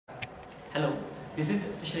Hello, this is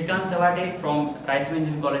Shrikant Chavate from Rice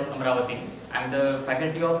Engineering College, Amravati. I am the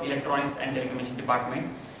faculty of Electronics and Telecommunication Department.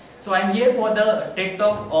 So I am here for the TED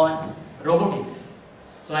Talk on robotics.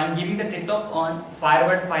 So I am giving the TED Talk on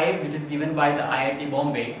Firebird 5, which is given by the IIT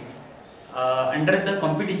Bombay under the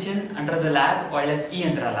competition under the lab called as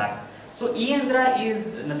yantra lab. So yantra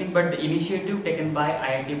is nothing but the initiative taken by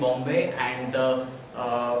IIT Bombay and the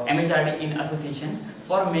MHRD in association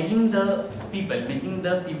for making the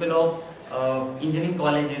people of engineering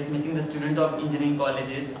colleges, making the students of engineering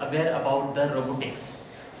colleges aware about the robotics.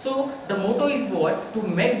 So the motto is what? To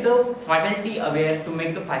make the faculty aware, to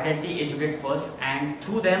make the faculty educate first, and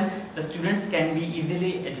through them the students can be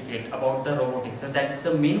easily educate about the robotics. So that's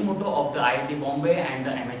the main motto of the IIT Bombay and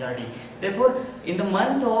the MHRD. Therefore, in the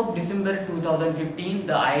month of December 2015,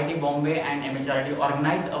 the IIT Bombay and MHRD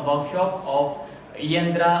organized a workshop of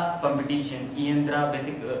yantra competition, yantra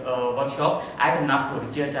basic workshop at Nagpur,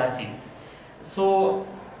 GHRC. So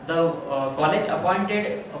the college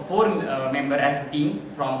appointed 4 members as a team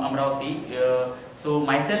from Amravati. So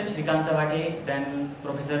myself, Shrikant Chavate, then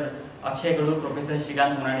Professor Akshay Gadu, Professor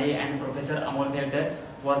Shrikant Munade, and Professor Amol Bhelkar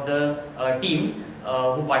was the team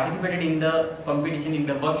who participated in the competition in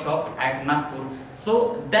the workshop at Nagpur.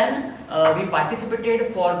 So then we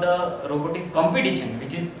participated for the robotics competition,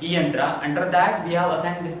 which is yantra. Under that we have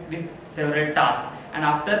assigned this with several tasks, and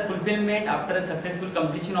after fulfillment, after successful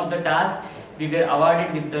completion of the task, we were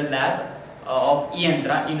awarded with the lab of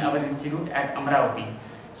yantra in our institute at Amravati.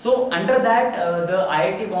 So under that the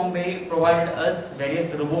IIT Bombay provided us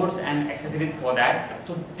various robots and accessories for that.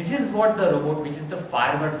 So this is what the robot, which is the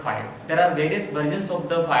Firebird 5. There are various versions of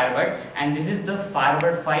the Firebird, and this is the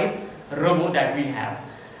Firebird 5 robot that we have.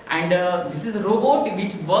 And this is a robot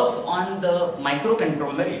which works on the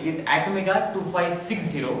microcontroller. It is Atomega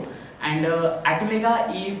 2560. And Atomega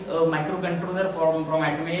is a microcontroller from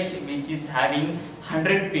Atomel, which is having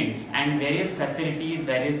 100 pins and various facilities,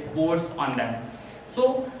 various ports on them.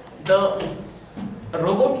 So the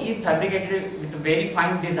robot is fabricated with a very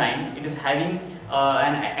fine design. It is having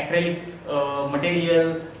an acrylic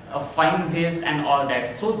material, fine waves and all that.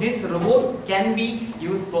 So this robot can be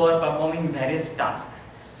used for performing various tasks.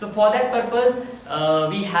 So for that purpose,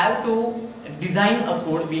 we have to design a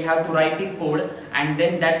code, we have to write a code, and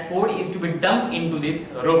then that code is to be dumped into this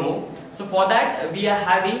robot. So for that we are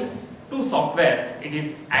having 2 softwares. It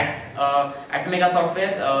is Atomega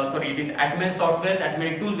software, it is Atomel software,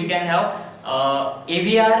 Atomel tool. We can have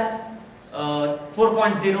AVR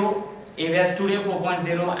 4.0, AVR Studio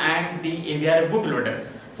 4.0 and the AVR bootloader.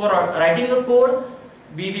 For writing a code,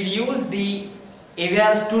 we will use the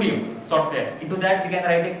AVR Studio software. Into that we can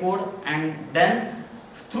write a code, and then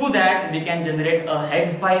through that we can generate a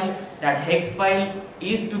hex file. That hex file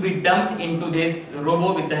is to be dumped into this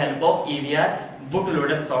robot with the help of AVR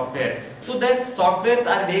bootloader software. So that softwares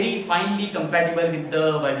are very finely compatible with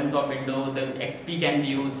the versions of Windows. The XP can be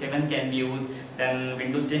used, 7 can be used, then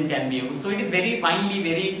Windows 10 can be used. So it is very finely,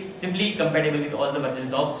 very simply compatible with all the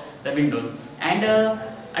versions of the Windows. And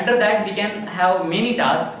under that we can have many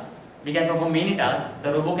tasks. We can perform many tasks.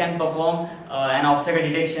 The robot can perform an obstacle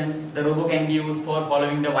detection. The robot can be used for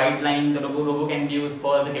following the white line. The robot can be used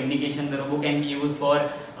for the communication. The robot can be used for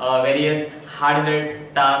various hardware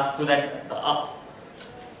tasks, so that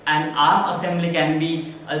an arm assembly can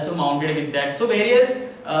be also mounted with that. So various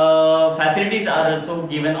facilities are also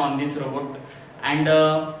given on this robot, and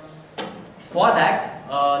for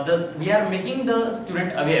that we are making the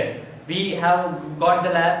student aware. We have got the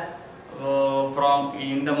lab from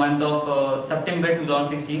in the month of September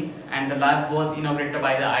 2016, and the lab was inaugurated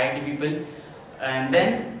by the IIT people, and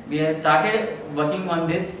then we have started working on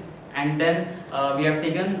this, and then we have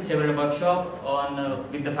taken several workshops on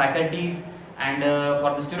with the faculties and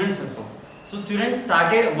for the students also. So students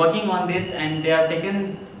started working on this, and they have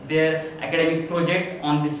taken their academic project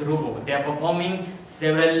on this robot. They are performing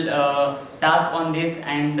several tasks on this,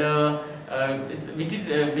 and which is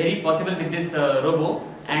very possible with this robot,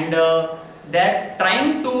 and they are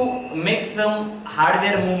trying to make some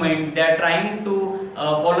hardware movement. They are trying to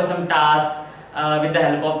follow some task with the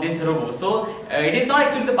help of this robot. So it is not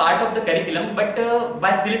actually the part of the curriculum, but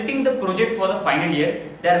by selecting the project for the final year,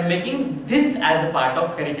 they are making this as a part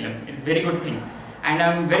of curriculum. It's a very good thing, and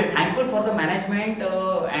I am very thankful for the management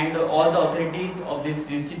and all the authorities of this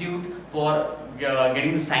institute for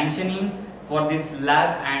getting the sanctioning for this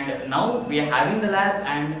lab. And now we are having the lab,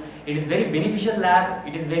 and it is very beneficial lab,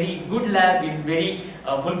 it is very good lab, it is very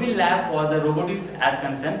fulfilled lab for the robotics as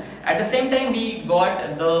concerned. At the same time we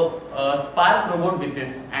got the Spark robot with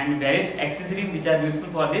this, and various accessories which are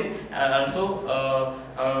useful for this are also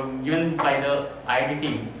given by the IIT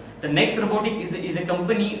team. The next robotic is a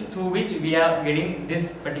company through which we are getting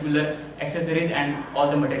this particular accessories and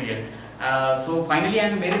all the material. So finally, I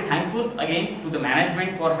am very thankful again to the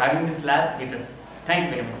management for having this lab with us. Thank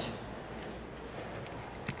you very much.